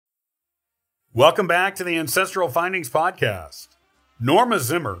Welcome back to the Ancestral Findings Podcast. Norma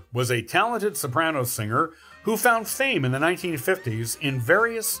Zimmer was a talented soprano singer who found fame in the 1950s in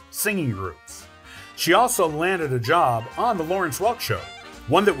various singing groups. She also landed a job on the Lawrence Welk Show,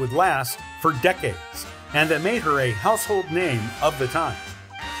 one that would last for decades and that made her a household name of the time.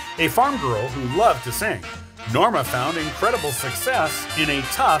 A farm girl who loved to sing, Norma found incredible success in a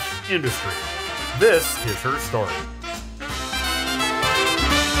tough industry. This is her story.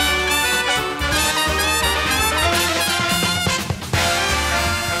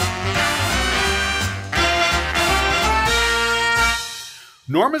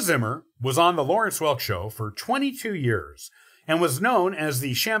 Norma Zimmer was on the Lawrence Welk Show for 22 years and was known as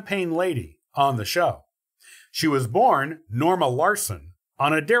the Champagne Lady on the show. She was born Norma Larson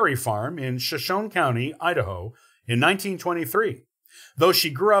on a dairy farm in Shoshone County, Idaho in 1923, though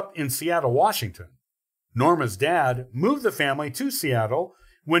she grew up in Seattle, Washington. Norma's dad moved the family to Seattle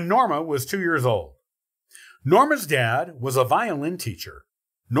when Norma was 2 years old. Norma's dad was a violin teacher.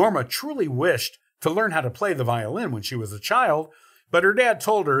 Norma truly wished to learn how to play the violin when she was a child, but her dad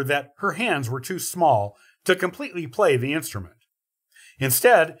told her that her hands were too small to completely play the instrument.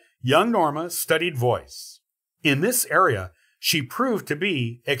 Instead, young Norma studied voice. In this area, she proved to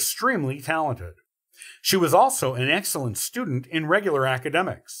be extremely talented. She was also an excellent student in regular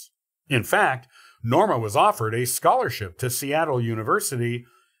academics. In fact, Norma was offered a scholarship to Seattle University,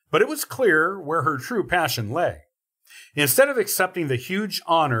 but it was clear where her true passion lay. Instead of accepting the huge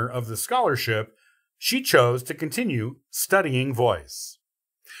honor of the scholarship, she chose to continue studying voice.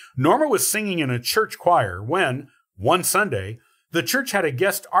 Norma was singing in a church choir when, one Sunday, the church had a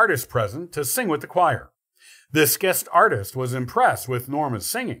guest artist present to sing with the choir. This guest artist was impressed with Norma's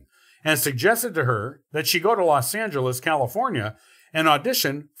singing and suggested to her that she go to Los Angeles, California, and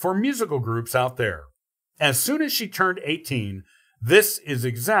audition for musical groups out there. As soon as she turned 18, this is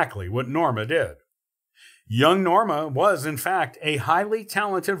exactly what Norma did. Young Norma was, in fact, a highly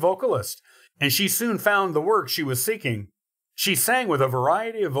talented vocalist, and she soon found the work she was seeking. She sang with a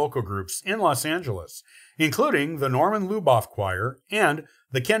variety of vocal groups in Los Angeles, including the Norman Luboff Choir and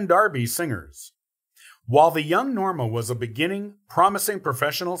the Ken Darby Singers. While the young Norma was a beginning, promising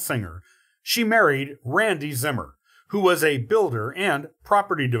professional singer, she married Randy Zimmer, who was a builder and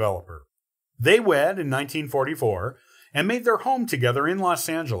property developer. They wed in 1944 and made their home together in Los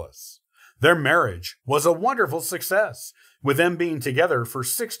Angeles. Their marriage was a wonderful success, with them being together for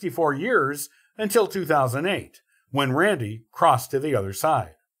 64 years until 2008, when Randy crossed to the other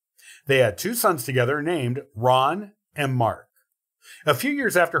side. They had 2 sons together named Ron and Mark. A few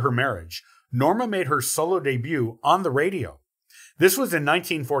years after her marriage, Norma made her solo debut on the radio. This was in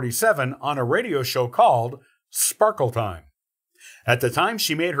 1947 on a radio show called Sparkle Time. At the time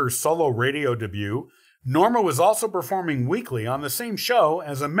she made her solo radio debut, Norma was also performing weekly on the same show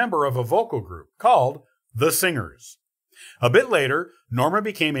as a member of a vocal group called The Singers. A bit later, Norma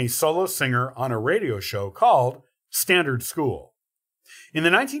became a solo singer on a radio show called Standard School. In the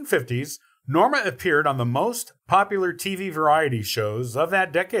 1950s, Norma appeared on the most popular TV variety shows of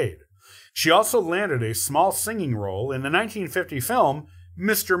that decade. She also landed a small singing role in the 1950 film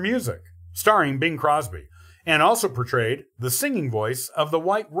Mr. Music, starring Bing Crosby, and also portrayed the singing voice of the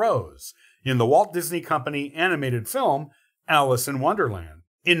White Rose in the Walt Disney Company animated film Alice in Wonderland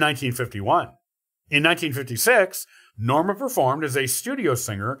in 1951. In 1956, Norma performed as a studio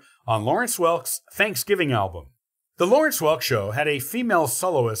singer on Lawrence Welk's Thanksgiving album. The Lawrence Welk Show had a female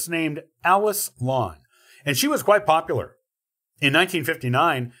soloist named Alice Lawn, and she was quite popular. In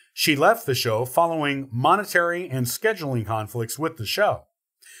 1959, she left the show following monetary and scheduling conflicts with the show.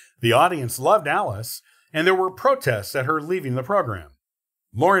 The audience loved Alice, and there were protests at her leaving the program.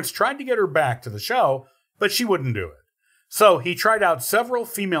 Lawrence tried to get her back to the show, but she wouldn't do it. So he tried out several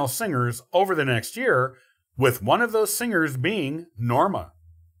female singers over the next year, with one of those singers being Norma.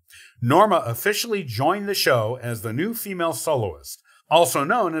 Norma officially joined the show as the new female soloist, also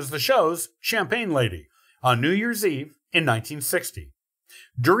known as the show's Champagne Lady, on New Year's Eve in 1960.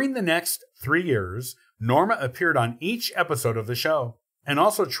 During the next 3 years, Norma appeared on each episode of the show, and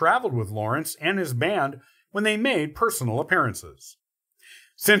also traveled with Lawrence and his band when they made personal appearances.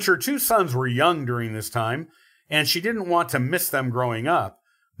 Since her 2 sons were young during this time, and she didn't want to miss them growing up,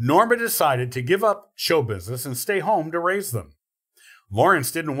 Norma decided to give up show business and stay home to raise them.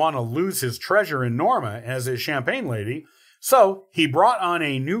 Lawrence didn't want to lose his treasure in Norma as his Champagne Lady, so he brought on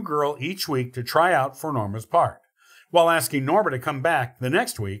a new girl each week to try out for Norma's part, while asking Norma to come back the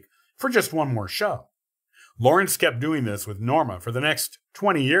next week for just one more show. Lawrence kept doing this with Norma for the next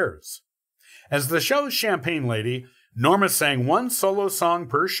 20 years. As the show's Champagne Lady, Norma sang 1 solo song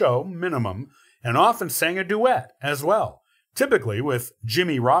per show minimum, and often sang a duet as well, typically with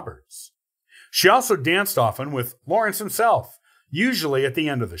Jimmy Roberts. She also danced often with Lawrence himself, usually at the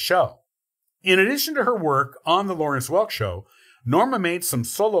end of the show. In addition to her work on The Lawrence Welk Show, Norma made some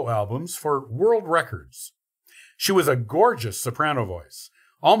solo albums for world records. She was a gorgeous soprano voice,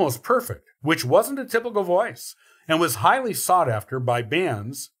 almost perfect, which wasn't a typical voice, and was highly sought after by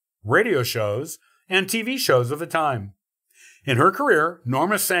bands, radio shows, and TV shows of the time. In her career,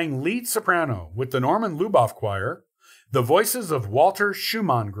 Norma sang lead soprano with the Norman Luboff Choir, the Voices of Walter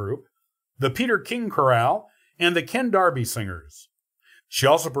Schumann Group, the Peter King Chorale, and the Ken Darby Singers. She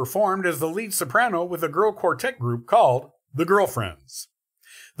also performed as the lead soprano with a girl quartet group called The Girlfriends.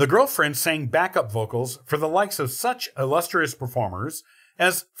 The Girlfriends sang backup vocals for the likes of such illustrious performers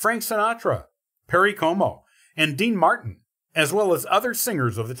as Frank Sinatra, Perry Como, and Dean Martin, as well as other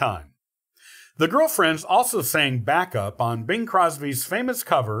singers of the time. The Girlfriends also sang backup on Bing Crosby's famous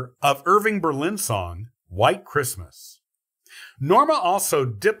cover of Irving Berlin's song, White Christmas. Norma also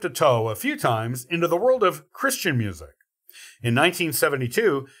dipped a toe a few times into the world of Christian music. In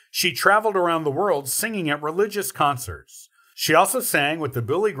 1972, she traveled around the world singing at religious concerts. She also sang with the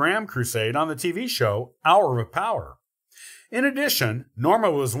Billy Graham Crusade on the TV show Hour of Power. In addition,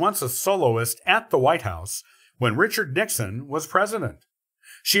 Norma was once a soloist at the White House when Richard Nixon was president.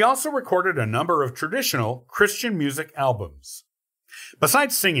 She also recorded a number of traditional Christian music albums.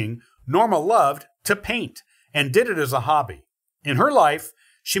 Besides singing, Norma loved to paint and did it as a hobby. In her life,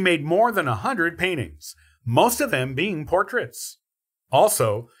 she made more than 100 paintings, most of them being portraits.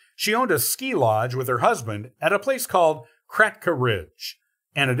 Also, she owned a ski lodge with her husband at a place called Kratka Ridge,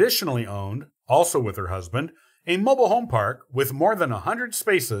 and additionally owned, also with her husband, a mobile home park with more than 100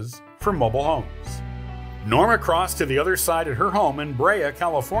 spaces for mobile homes. Norma crossed to the other side at her home in Brea,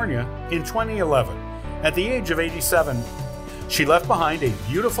 California in 2011, at the age of 87. She left behind a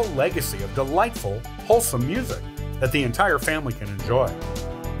beautiful legacy of delightful, wholesome music that the entire family can enjoy.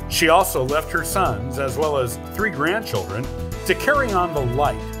 She also left her sons, as well as 3 grandchildren, to carry on the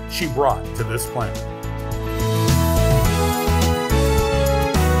light she brought to this planet.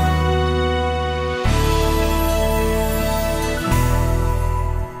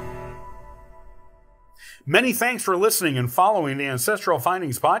 Many thanks for listening and following the Ancestral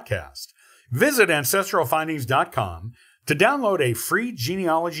Findings podcast. Visit ancestralfindings.com to download a free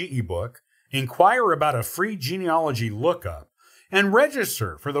genealogy ebook, inquire about a free genealogy lookup, and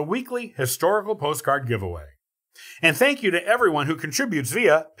register for the weekly historical postcard giveaway. And thank you to everyone who contributes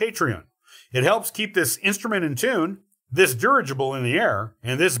via Patreon. It helps keep this instrument in tune, this dirigible in the air,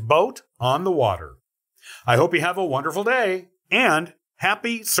 and this boat on the water. I hope you have a wonderful day and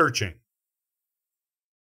happy searching.